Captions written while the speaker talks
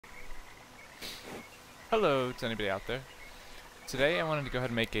Hello to anybody out there. Today I wanted to go ahead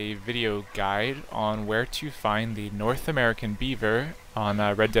and make a video guide on where to find the North American Beaver on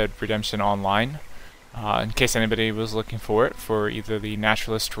Red Dead Redemption Online. In case anybody was looking for it for either the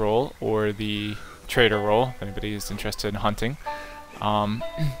Naturalist role or the Trader role, if anybody is interested in hunting. I'm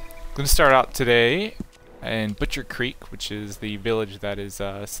going to start out today in Butcher Creek, which is the village that is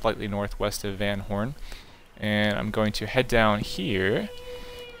slightly northwest of Van Horn. And I'm going to head down here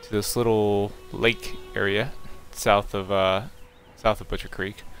to this little lake area south of Butcher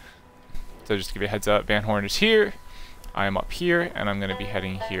Creek. So just to give you a heads up, Van Horn is here, I am up here, and I'm going to be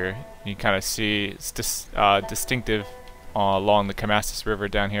heading here. You can kind of see it's distinctive along the Kamassa River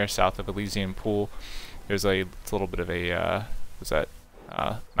down here south of Elysian Pool. There's a little bit of a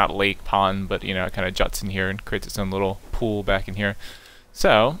not lake, pond, but you know, it kind of juts in here and creates its own little pool back in here.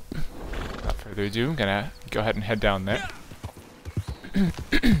 So without further ado, I'm gonna go ahead and head down there.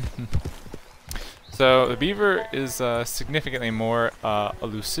 So the beaver is significantly more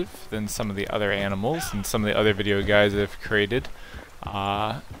elusive than some of the other animals and some of the other video guides I've created.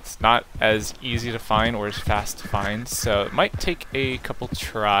 It's not as easy to find or as fast to find, so it might take a couple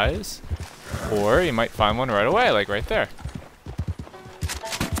tries, or you might find one right away, like right there.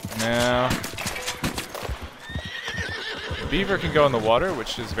 Now, the beaver can go in the water,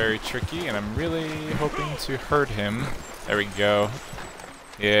 which is very tricky, and I'm really hoping to herd him. There we go.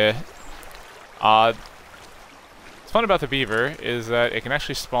 Yeah. What's fun about the beaver is that it can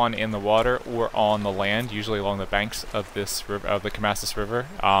actually spawn in the water or on the land, usually along the banks of this river, of the Kamassa River.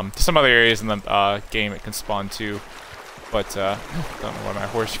 Some other areas in the game it can spawn too, but don't know why my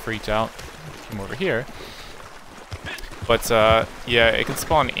horse freaked out. Come over here. But yeah, it can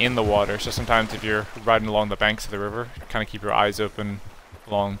spawn in the water. So sometimes if you're riding along the banks of the river, kind of keep your eyes open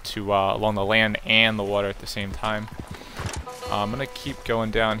along the land and the water at the same time. I'm gonna keep going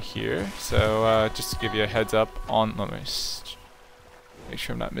down here, so just to give you a heads up on, let me just make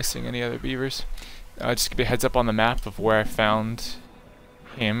sure I'm not missing any other beavers. Just give you a heads up on the map of where I found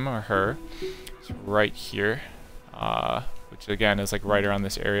him or her. It's right here, which again is like right around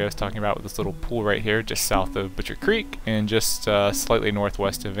this area I was talking about, with this little pool right here, just south of Butcher Creek and just slightly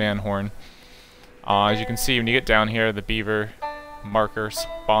northwest of Van Horn. As you can see, when you get down here, the beaver marker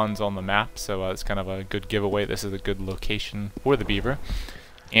spawns on the map, so it's kind of a good giveaway. This is a good location for the beaver.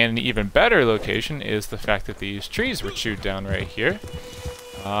 And an even better location is the fact that these trees were chewed down right here,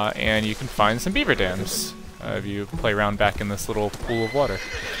 and you can find some beaver dams if you play around back in this little pool of water.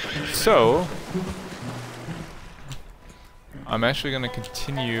 So I'm actually going to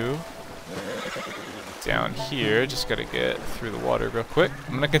continue down here. Just got to get through the water real quick.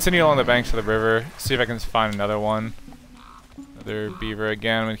 I'm going to continue along the banks of the river, see if I can find another one. Another beaver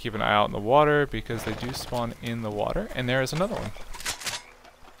again. I'm going to keep an eye out in the water because they do spawn in the water. And there is another one.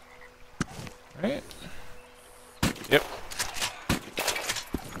 Right? Yep.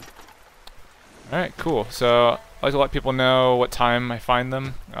 Alright, cool. So I like to let people know what time I find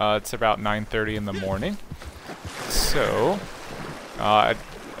them. It's about 9:30 in the morning. So I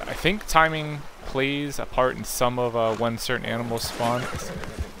think timing plays a part in some of when certain animals spawn.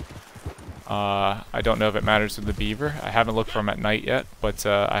 I don't know if it matters with the beaver. I haven't looked for them at night yet, but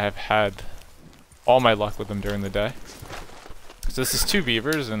I have had all my luck with them during the day. So this is 2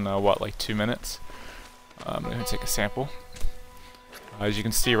 beavers in what, like 2 minutes. I'm going to take a sample. As you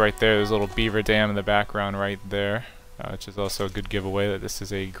can see right there, there's a little beaver dam in the background right there, which is also a good giveaway that this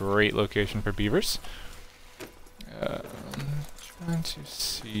is a great location for beavers. Trying to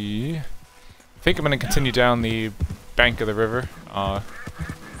see. I think I'm going to continue down the bank of the river.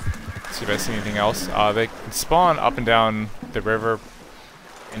 See if I see anything else. They can spawn up and down the river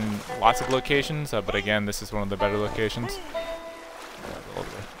in lots of locations, but again, this is one of the better locations. A little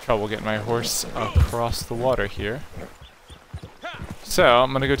bit of trouble getting my horse across the water here. So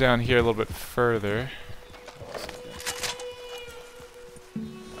I'm gonna go down here a little bit further.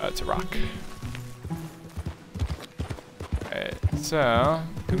 It's a rock. Alright, so I'm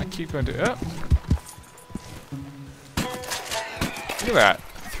gonna keep going to. Look at that.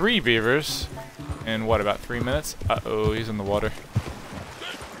 3 beavers in what, about 3 minutes? Uh-oh, he's in the water.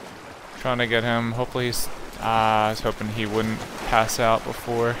 Trying to get him. Hopefully he's... I was hoping he wouldn't pass out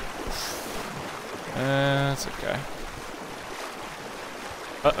before. That's okay.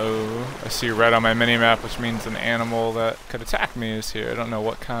 Uh-oh. I see red on my mini-map, which means an animal that could attack me is here. I don't know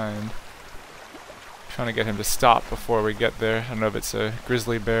what kind. Trying to get him to stop before we get there. I don't know if it's a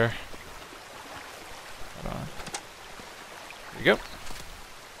grizzly bear. Hold on. There you go.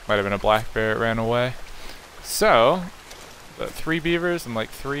 Might have been a black bear, it ran away. So, the 3 beavers in like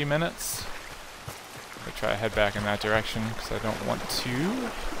 3 minutes. I'm gonna try to head back in that direction because I don't want to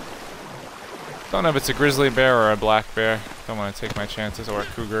Don't know if it's a grizzly bear or a black bear. Don't want to take my chances, or a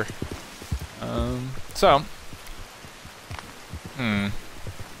cougar.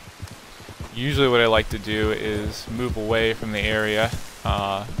 Usually what I like to do is move away from the area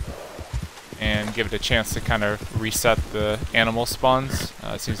and give it a chance to kind of reset the animal spawns.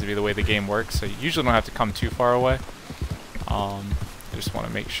 It seems to be the way the game works, so you usually don't have to come too far away. I just want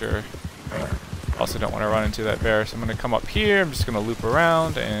to make sure. Also don't want to run into that bear, so I'm going to come up here. I'm just going to loop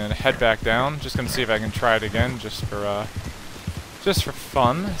around and head back down. Just going to see if I can try it again, just for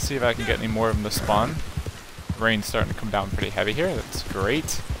fun. See if I can get any more of them to spawn. Rain's starting to come down pretty heavy here. That's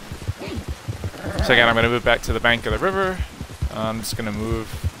great. So again, I'm going to move back to the bank of the river. I'm just going to move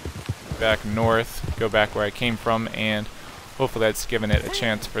back north, go back where I came from, and hopefully that's given it a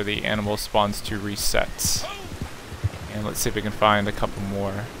chance for the animal spawns to reset. And let's see if we can find a couple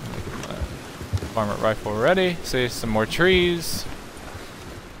more. Varmint rifle ready. See some more trees.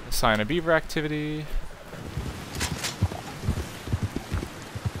 A sign of beaver activity.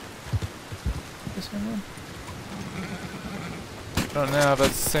 The same one? I don't know if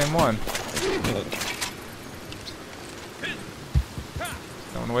that's the same one.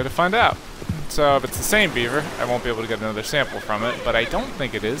 One way to find out. So if it's the same beaver, I won't be able to get another sample from it, but I don't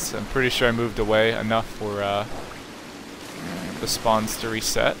think it is. I'm pretty sure I moved away enough for the spawns to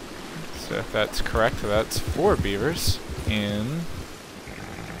reset. So if that's correct, that's 4 beavers in,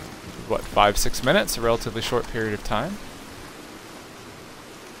 what, 5-6 minutes, a relatively short period of time.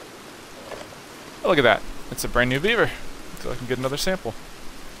 Oh, look at that. It's a brand new beaver, so I can get another sample.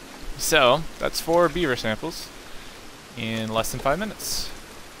 So that's 4 beaver samples in less than 5 minutes.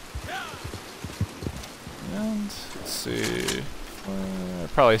 And let's see, I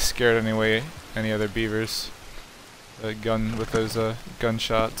probably scared any other beavers. A gun with those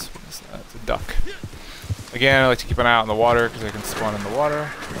gunshots. What is that? It's a duck. Again, I like to keep an eye out on the water because I can spawn in the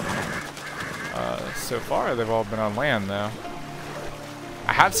water. So far, they've all been on land though.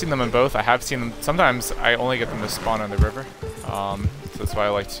 I have seen them in both. I have seen them. Sometimes I only get them to spawn on the river. So that's why I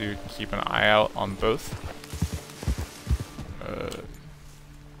like to keep an eye out on both.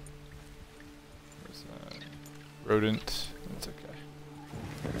 Rodent. That's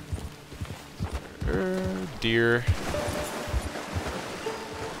okay. Deer.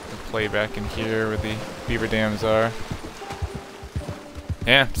 Play back in here where the beaver dams are.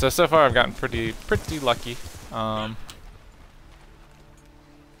 Yeah, so far I've gotten pretty lucky.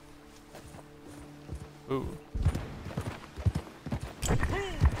 Ooh.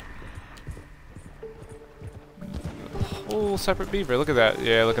 Whole separate beaver. Look at that.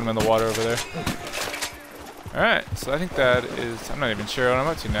 Yeah, look at him in the water over there. Alright, so I think that is, I'm not even sure what I'm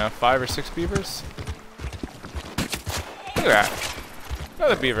up to now, 5 or 6 beavers? Look at that.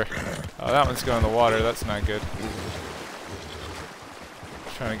 Another beaver. Oh, that one's going in the water, that's not good.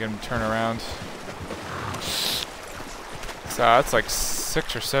 Trying to get him to turn around. So that's like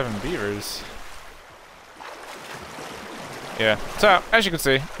 6 or 7 beavers. Yeah, so as you can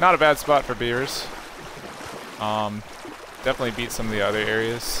see, not a bad spot for beavers. Definitely beat some of the other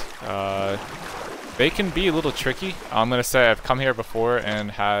areas. They can be a little tricky. I'm gonna say I've come here before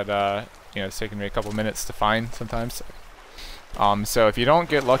and had, you know, it's taken me a couple minutes to find sometimes. So if you don't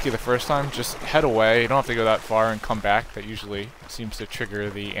get lucky the first time, just head away. You don't have to go that far and come back. That usually seems to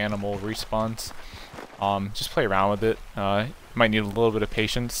trigger the animal respawns. Just play around with it. You might need a little bit of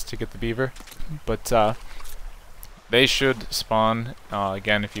patience to get the beaver, but they should spawn.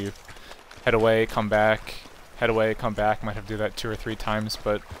 Again, if you head away, come back, head away, come back. Might have to do that 2 or 3 times,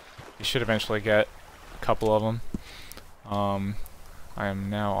 but you should eventually get a couple of them. I am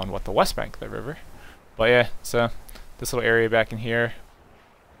now on the west bank of the river, but yeah, so this little area back in here,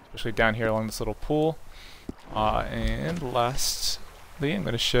 especially down here along this little pool, and lastly I'm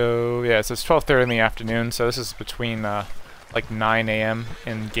going to show, yeah, so it's 12:30 in the afternoon, so this is between like 9 a.m.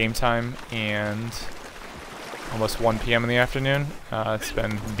 in game time and almost 1 p.m. in the afternoon. It's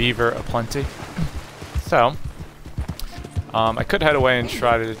been beaver aplenty. So I could head away and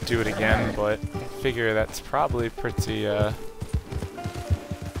try to do it again, but I figure that's probably pretty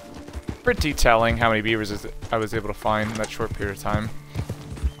telling how many beavers I was able to find in that short period of time.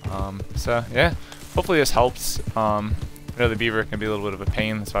 So yeah, hopefully this helps. I know the beaver can be a little bit of a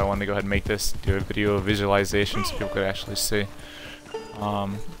pain, that's why I wanted to go ahead and make this, do a video of visualization so people could actually see.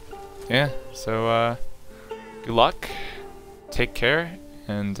 Yeah, so good luck, take care,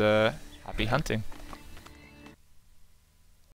 and happy hunting.